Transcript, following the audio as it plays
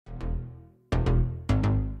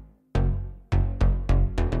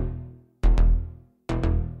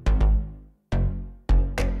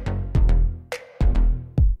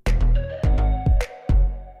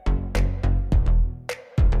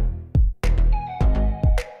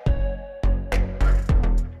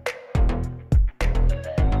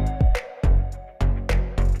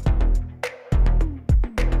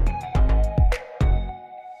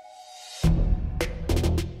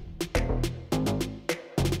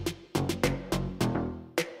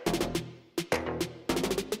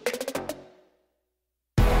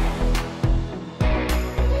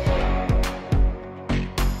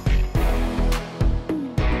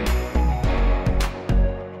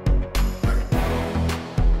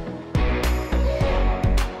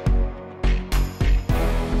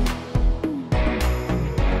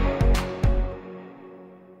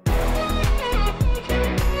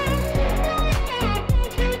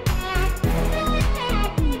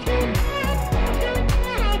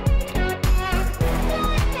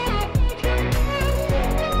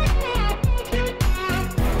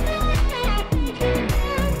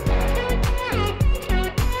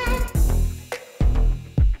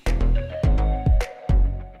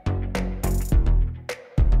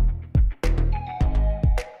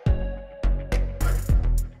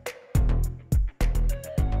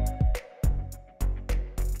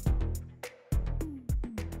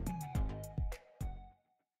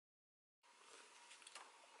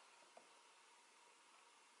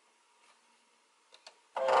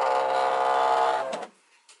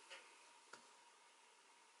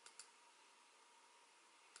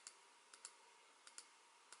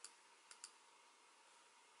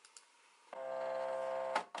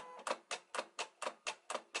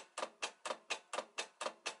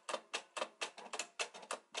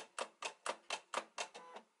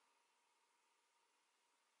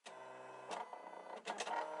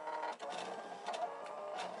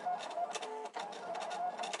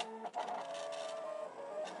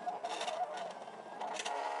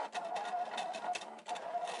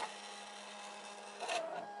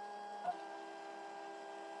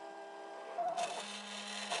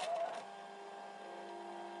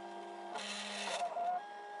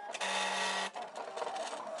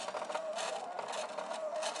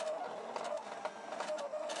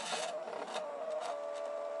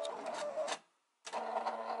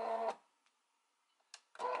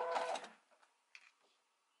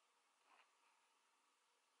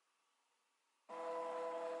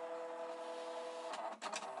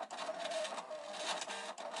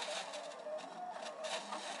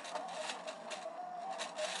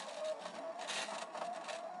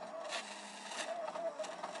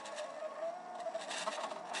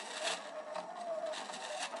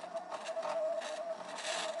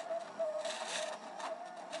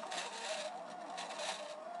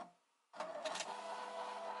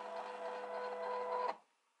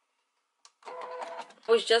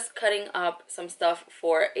I was just cutting up some stuff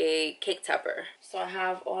for a cake topper. So I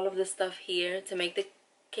have all of this stuff here to make the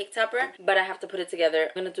cake topper, but I have to put it together.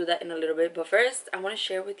 I'm gonna do that in a little bit, but first I want to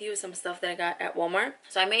share with you some stuff that I got at Walmart.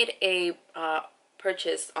 So I made a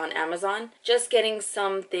purchase on Amazon, just getting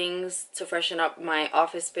some things to freshen up my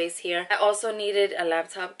office space here. I also needed a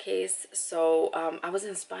laptop case, so I was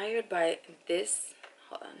inspired by this.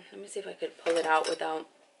 Hold on, let me see if I could pull it out without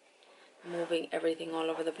moving everything all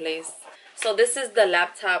over the place. So this is the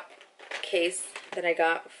laptop case that I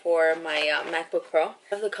got for my MacBook Pro. I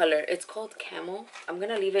love the color. It's called Camel. I'm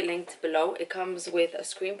gonna leave it linked below. It comes with a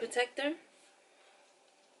screen protector.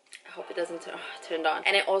 I hope it doesn't turn on.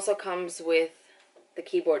 And it also comes with the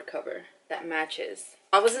keyboard cover that matches.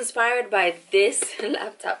 I was inspired by this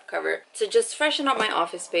laptop cover to just freshen up my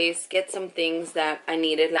office space, get some things that I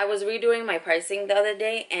needed. I was redoing my pricing the other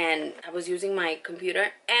day and I was using my computer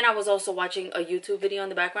and I was also watching a YouTube video in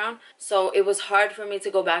the background. So it was hard for me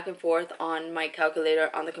to go back and forth on my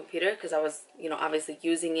calculator on the computer because I was, you know, obviously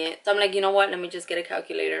using it. So I'm like, you know what, let me just get a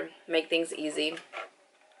calculator, make things easy.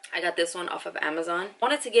 I got this one off of Amazon. I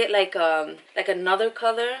wanted to get like another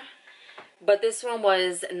color, but this one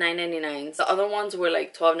was $9.99. The other ones were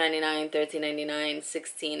like $12.99, $13.99,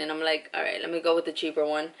 $16, and I'm like, all right, let me go with the cheaper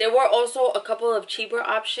one. There were also a couple of cheaper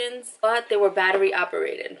options, but they were battery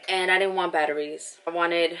operated, and I didn't want batteries. I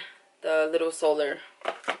wanted the little solar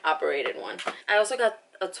operated one. I also got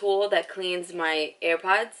a tool that cleans my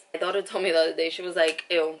AirPods. My daughter told me the other day, she was like,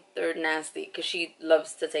 ew, they're nasty, because she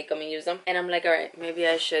loves to take them and use them. And I'm like, all right, maybe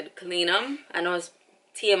I should clean them. I know it's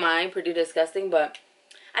TMI, pretty disgusting, but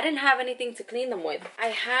I didn't have anything to clean them with. I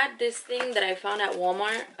had this thing that I found at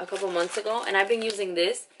Walmart a couple months ago, and I've been using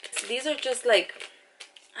this. These are just like,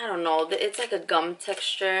 I don't know, it's like a gum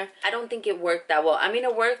texture. I don't think it worked that well. I mean,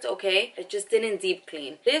 it worked okay. It just didn't deep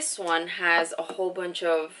clean. This one has a whole bunch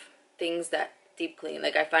of things that deep clean.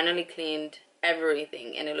 Like, I finally cleaned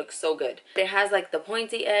everything and it looks so good. It has like the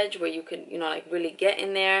pointy edge where you can, you know, like really get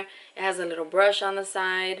in there. It has a little brush on the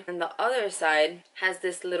side, and the other side has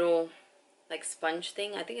this little like sponge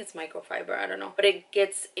thing. I think it's microfiber, I don't know, but it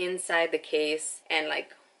gets inside the case and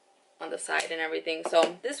like on the side and everything.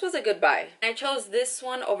 So this was a good buy. I chose this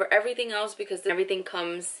one over everything else because everything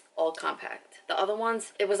comes all compact. The other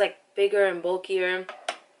ones, it was like bigger and bulkier,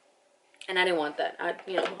 and I didn't want that. I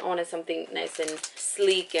wanted something nice and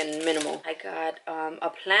sleek and minimal. I got a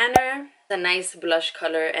planner, a nice blush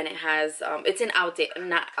color, and it has it's an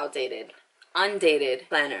undated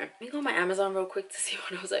planner. Let me go on my Amazon real quick to see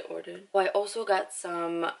what else I ordered. Oh, I also got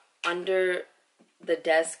some under the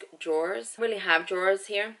desk drawers. I really have drawers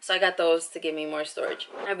here, so I got those to give me more storage.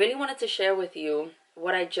 I really wanted to share with you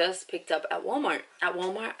what I just picked up at Walmart. At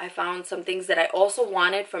Walmart, I found some things that I also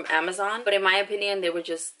wanted from Amazon, but in my opinion, they were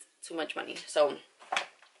just too much money. So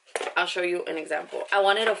I'll show you an example. I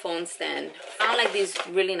wanted a phone stand. I found like these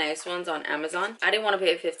really nice ones on Amazon. I didn't want to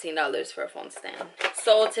pay $15 for a phone stand.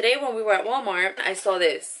 So today when we were at Walmart, I saw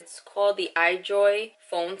this. It's called the iJoy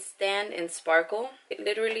phone stand in sparkle. It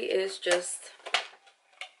literally is just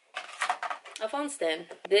a phone stand.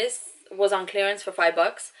 This was on clearance for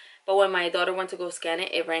 $5, but when my daughter went to go scan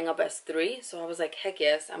it, it rang up as $3. So I was like, heck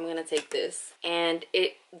yes, I'm gonna take this. And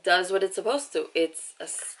it does what it's supposed to. It's a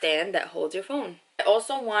stand that holds your phone. I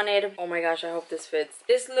also wanted, oh my gosh, I hope this fits.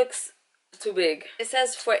 This looks too big. It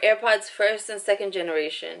says for AirPods first and second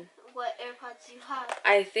generation. What AirPods do you have?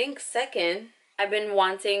 I think second. I've been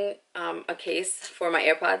wanting a case for my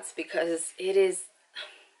AirPods because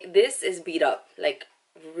this is beat up, like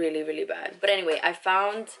really, really bad. But anyway, I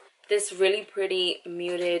found this really pretty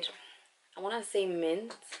muted, I want to say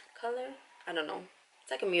mint color. I don't know.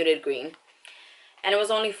 It's like a muted green. And it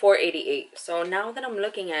was only $4.88. So now that I'm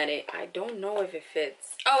looking at it, I don't know if it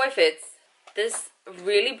fits. Oh, it fits. This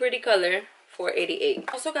really pretty color 488.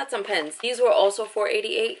 Also got some pens. These were also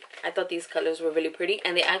 488. I thought these colors were really pretty,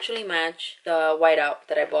 and they actually match the whiteout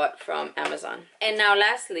that I bought from Amazon. And now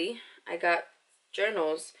lastly, I got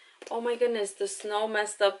journals. Oh my goodness, the snow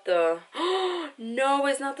messed up the... No,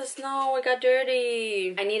 it's not the snow. It got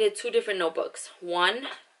dirty. I needed 2 different notebooks. One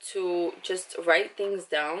to just write things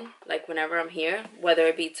down, like whenever I'm here, whether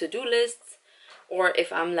it be to-do lists or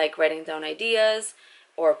if I'm like writing down ideas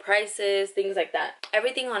or prices, things like that.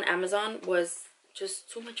 Everything on Amazon was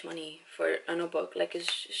just too much money for a notebook. Like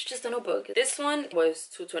it's just a notebook. This one was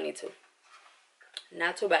 $222.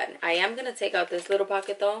 Not too bad. I am gonna take out this little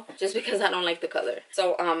pocket though, just because I don't like the color.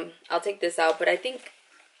 So I'll take this out, but I think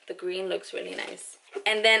the green looks really nice.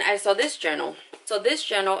 And then I saw this journal. So this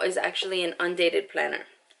journal is actually an undated planner.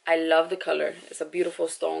 I love the color. It's a beautiful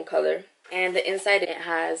stone color. And the inside, it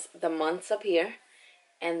has the months up here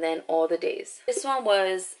and then all the days. This one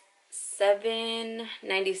was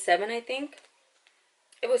 $7.97, I think.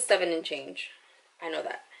 It was 7 and change. I know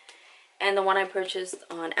that. And the one I purchased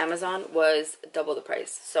on Amazon was double the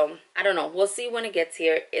price. So, I don't know. We'll see when it gets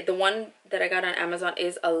here. The one that I got on Amazon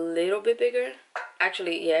is a little bit bigger.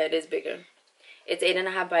 Actually, yeah, it is bigger. It's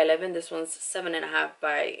 8.5 by 11. This one's 7.5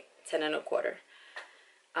 by 10.25.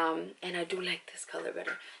 And I do like this color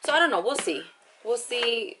better. So, I don't know. We'll see. We'll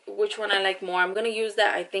see which one I like more. I'm going to use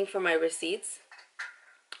that, I think, for my receipts.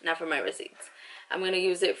 Not for my receipts. I'm going to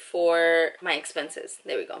use it for my expenses.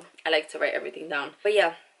 There we go. I like to write everything down. But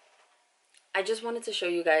yeah. I just wanted to show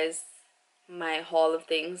you guys my haul of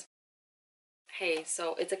things. Hey,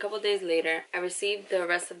 so it's a couple days later. I received the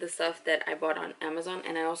rest of the stuff that I bought on Amazon,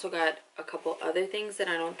 and I also got a couple other things that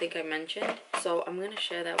I don't think I mentioned. So I'm going to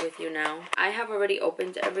share that with you now. I have already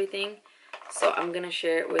opened everything, so I'm going to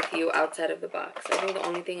share it with you outside of the box. I think the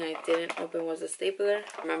only thing I didn't open was a stapler.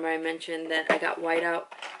 Remember I mentioned that I got whiteout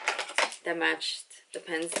that matched the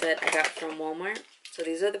pens that I got from Walmart. So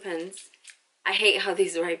these are the pens. I hate how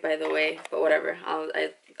these write, by the way, but whatever.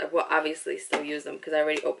 I will obviously still use them because I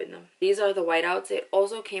already opened them. These are the whiteouts. It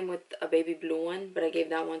also came with a baby blue one, but I gave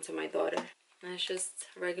that one to my daughter. And it's just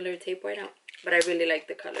regular tape whiteout. But I really like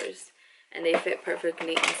the colors, and they fit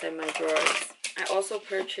perfectly inside my drawers. I also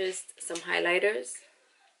purchased some highlighters,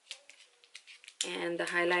 and the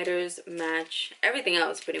highlighters match everything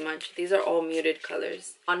else pretty much. These are all muted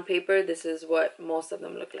colors. On paper, this is what most of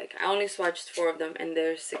them look like. I only swatched 4 of them, and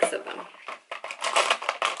there's 6 of them.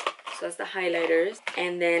 So that's the highlighters.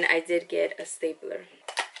 And then I did get a stapler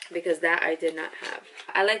because that I did not have.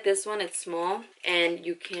 I like this one. It's small and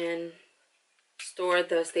you can store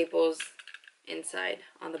the staples inside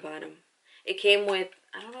on the bottom. It came with,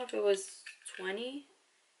 I don't know if it was 20.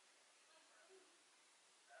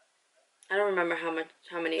 I don't remember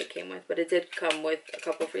how many it came with, but it did come with a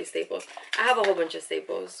couple free staples. I have a whole bunch of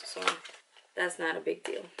staples, so that's not a big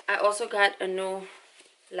deal. I also got a new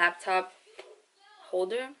laptop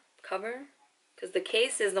holder cover, because the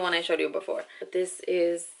case is the one I showed you before, but this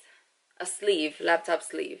is a sleeve, laptop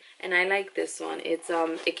sleeve, and I like this one. It's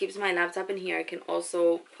it keeps my laptop in here. I can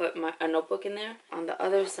also put a notebook in there. On the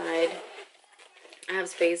other side, I have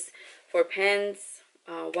space for pens,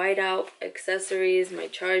 whiteout, accessories, my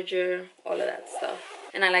charger, all of that stuff.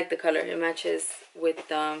 And I like the color. It matches with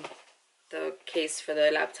the case for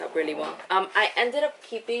the laptop really well. I ended up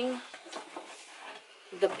keeping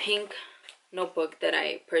the pink notebook that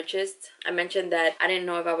I purchased. I mentioned that I didn't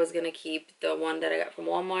know if I was gonna keep the one that I got from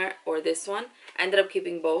Walmart or this one. I ended up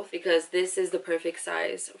keeping both because this is the perfect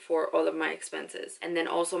size for all of my expenses, and then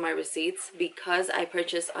also my receipts. Because I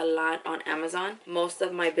purchase a lot on Amazon, most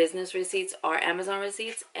of my business receipts are Amazon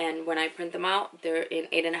receipts, and when I print them out, they're in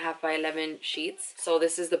 8.5 by 11 sheets. So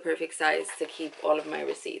this is the perfect size to keep all of my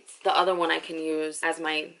receipts. The other one I can use as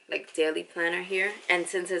my like daily planner here, and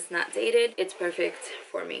since it's not dated, it's perfect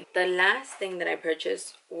for me. The last thing that I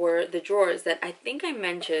purchased were the drawers that I think I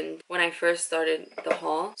mentioned when I first started the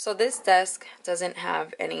haul. So this desk doesn't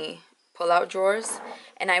have any pull-out drawers,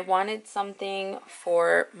 and I wanted something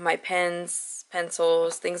for my pens,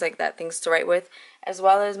 pencils, things like that, things to write with, as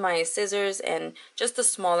well as my scissors and just the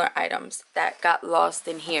smaller items that got lost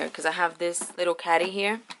in here, because I have this little caddy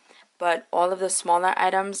here, but all of the smaller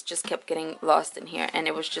items just kept getting lost in here, and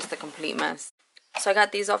it was just a complete mess. So I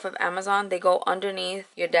got these off of Amazon. They go underneath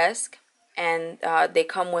your desk, and they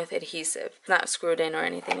come with adhesive. It's not screwed in or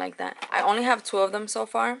anything like that. I only have 2 of them so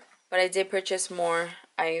far, but I did purchase more.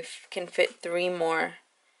 I can fit 3 more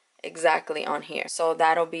exactly on here. So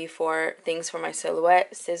that'll be for things for my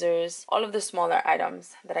silhouette, scissors, all of the smaller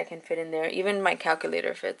items that I can fit in there. Even my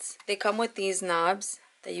calculator fits. They come with these knobs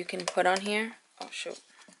that you can put on here. Oh shoot,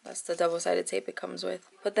 that's the double-sided tape it comes with.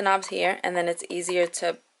 Put the knobs here, and then it's easier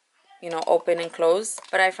to you know, open and close.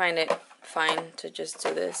 But I find it fine to just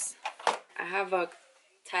do this. I have a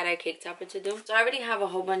tie-dye cake topper to do. So I already have a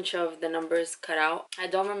whole bunch of the numbers cut out. I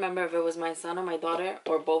don't remember if it was my son or my daughter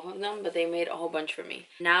or both of them, but they made a whole bunch for me.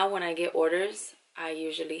 Now when I get orders, I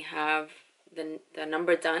usually have the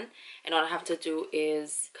number done, and all I have to do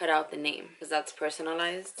is cut out the name because that's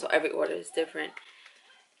personalized. So every order is different.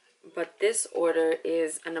 But this order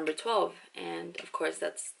is a number 12, and of course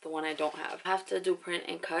that's the one I don't have. I have to do print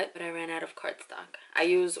and cut, but I ran out of cardstock. I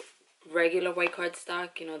use regular white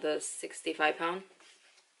cardstock, you know, the 65 pound.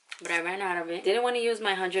 But I ran out of it. Didn't want to use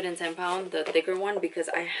my 110 pound, the thicker one, because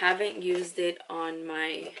I haven't used it on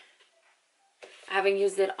my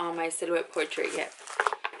silhouette portrait yet.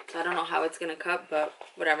 So I don't know how it's gonna cut, but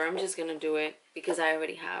whatever. I'm just gonna do it because I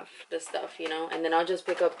already have the stuff, you know. And then I'll just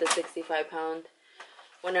pick up the 65 pound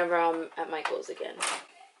whenever I'm at Michael's again.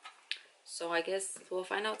 So I guess we'll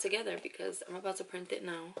find out together because I'm about to print it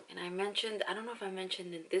now. And I mentioned, I don't know if I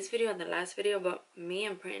mentioned in this video or the last video, but me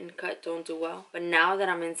and print and cut don't do well. But now that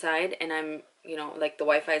I'm inside and I'm, you know, like the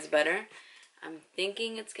Wi-Fi is better, I'm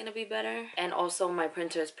thinking it's gonna be better. And also my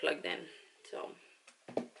printer is plugged in. So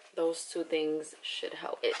those two things should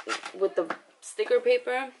help. With the sticker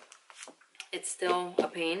paper, it's still a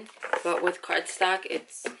pain. But with cardstock,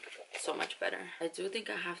 it's so much better. I do think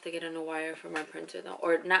I have to get a new wire for my printer though.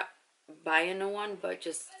 Or not buy a new one, but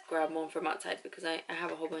just grab one from outside because I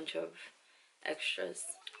have a whole bunch of extras.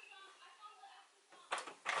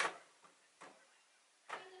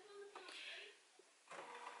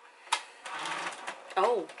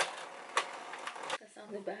 Oh, that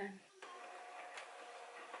sounded bad.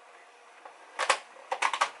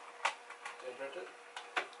 Did you print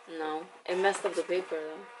it? No, it messed up the paper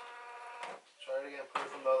though. Try it again, put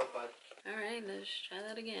it from the other side. Alright, let's try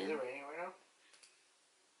that again. Is it raining right now?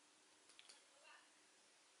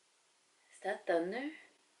 Is that thunder?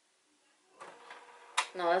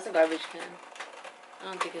 No, that's a garbage can. I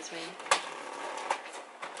don't think it's raining.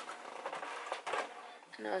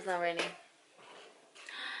 No, it's not raining.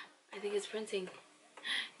 I think it's printing.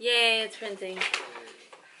 Yay, it's printing.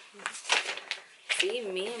 See,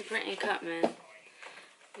 me and print and cut, man.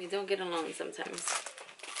 We don't get along sometimes.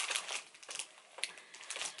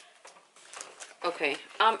 Okay,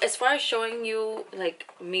 as far as showing you like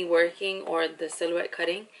me working or the silhouette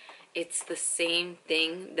cutting, it's the same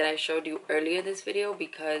thing that I showed you earlier this video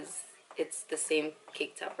because it's the same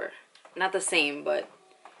cake topper. Not the same, but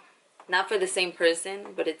not for the same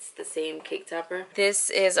person, but it's the same cake topper. This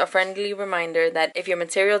is a friendly reminder that if your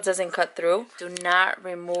material doesn't cut through, do not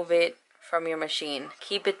remove it from your machine.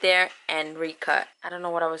 Keep it there and recut. I don't know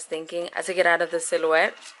what I was thinking. I took it out of the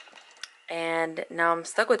silhouette and now I'm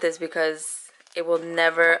stuck with this because it will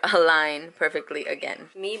never align perfectly again.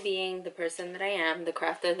 Me being the person that I am, the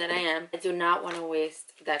crafter that I am, I do not want to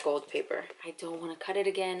waste that gold paper. I don't want to cut it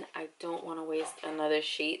again. I don't want to waste another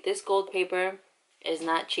sheet. This gold paper is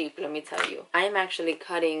not cheap, let me tell you. I am actually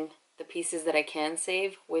cutting the pieces that I can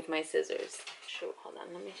save with my scissors. Shoot, hold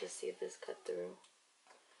on, let me just see if this cut through.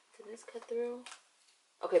 Did this cut through?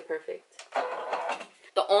 Okay, perfect.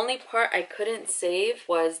 The only part I couldn't save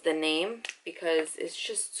was the name because it's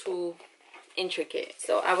just too intricate.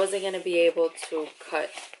 So I wasn't going to be able to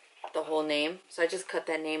cut the whole name. So I just cut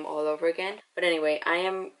that name all over again. But anyway, I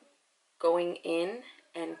am going in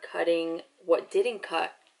and cutting what didn't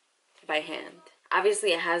cut by hand.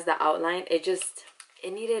 Obviously it has the outline. It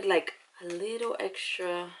needed like a little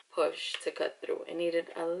extra push to cut through. It needed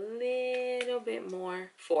a little bit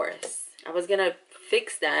more force. I was gonna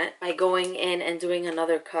fix that by going in and doing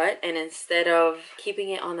another cut, and instead of keeping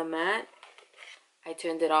it on the mat, I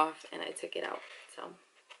turned it off and I took it out. So,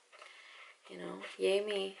 you know, yay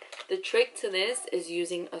me. The trick to this is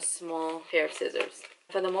using a small pair of scissors.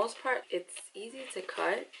 For the most part, it's easy to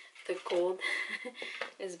cut. The gold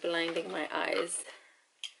is blinding my eyes.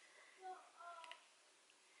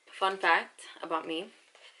 Fun fact about me,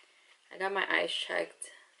 I got my eyes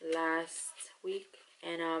checked last week.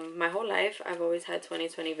 And my whole life, I've always had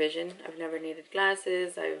 20/20 vision. I've never needed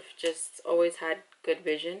glasses. I've just always had good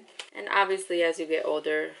vision. And obviously, as you get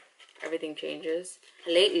older, everything changes.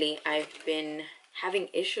 Lately, I've been having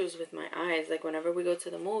issues with my eyes. Like whenever we go to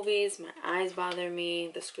the movies, my eyes bother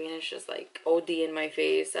me. The screen is just like OD in my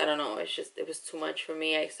face. I don't know. It was too much for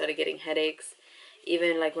me. I started getting headaches.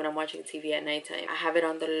 Even like when I'm watching TV at nighttime. I have it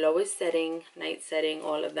on the lowest setting, night setting,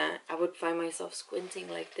 all of that. I would find myself squinting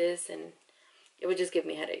like this and it would just give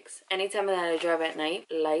me headaches. Anytime that I drive at night,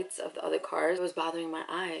 lights of the other cars was bothering my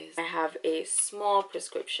eyes. I have a small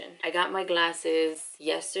prescription. I got my glasses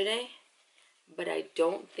yesterday, but I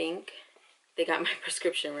don't think they got my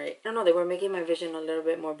prescription right. I don't know, they were making my vision a little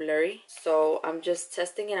bit more blurry. So I'm just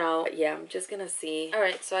testing it out. Yeah, I'm just gonna see.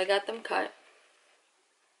 Alright, so I got them cut.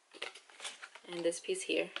 And this piece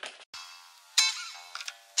here.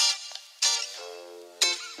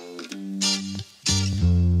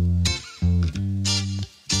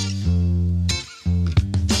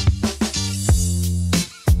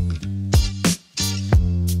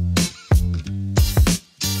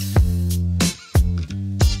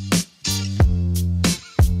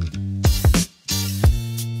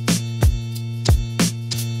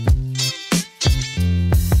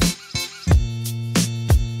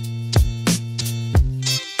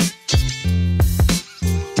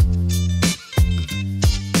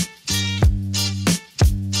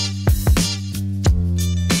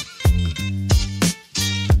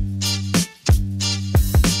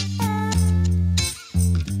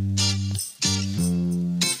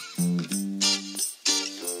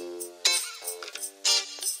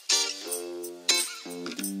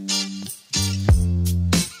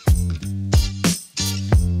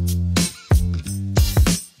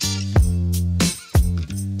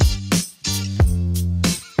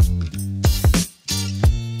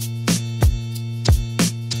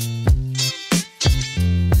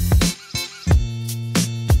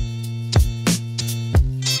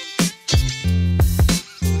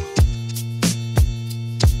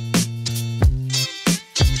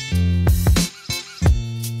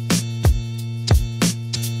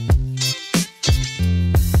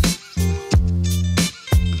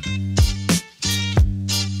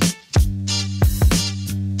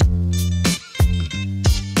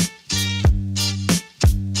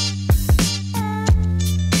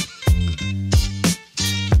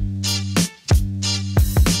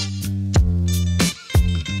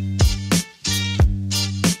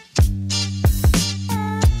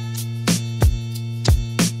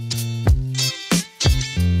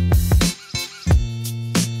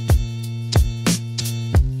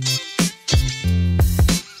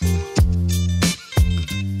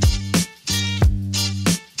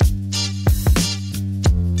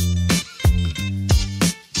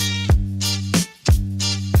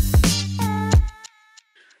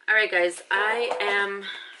 Alright guys, I am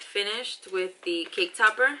finished with the cake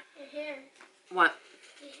topper. Your hair. What?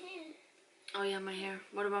 Your hair. Oh yeah, my hair.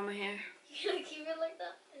 What about my hair? You gonna keep it like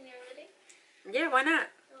that in your wedding? Yeah, why not?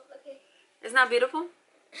 Oh, okay. It's not beautiful?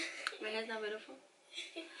 My hair's not beautiful?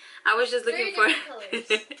 I was just looking for...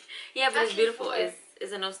 Yeah, but it's beautiful.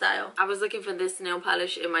 It's a no style. I was looking for this nail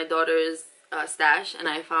polish in my daughter's stash, and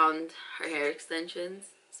I found her hair extensions,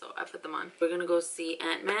 so I put them on. We're gonna go see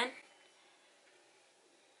Ant-Man.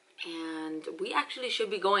 And we actually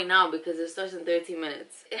should be going now because it starts in 13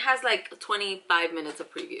 minutes. It has like 25 minutes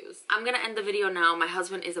of previews. I'm gonna end the video now. My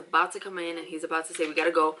husband is about to come in and he's about to say we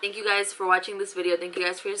gotta go. Thank you guys for watching this video. Thank you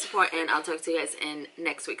guys for your support, and I'll talk to you guys in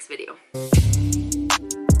next week's video.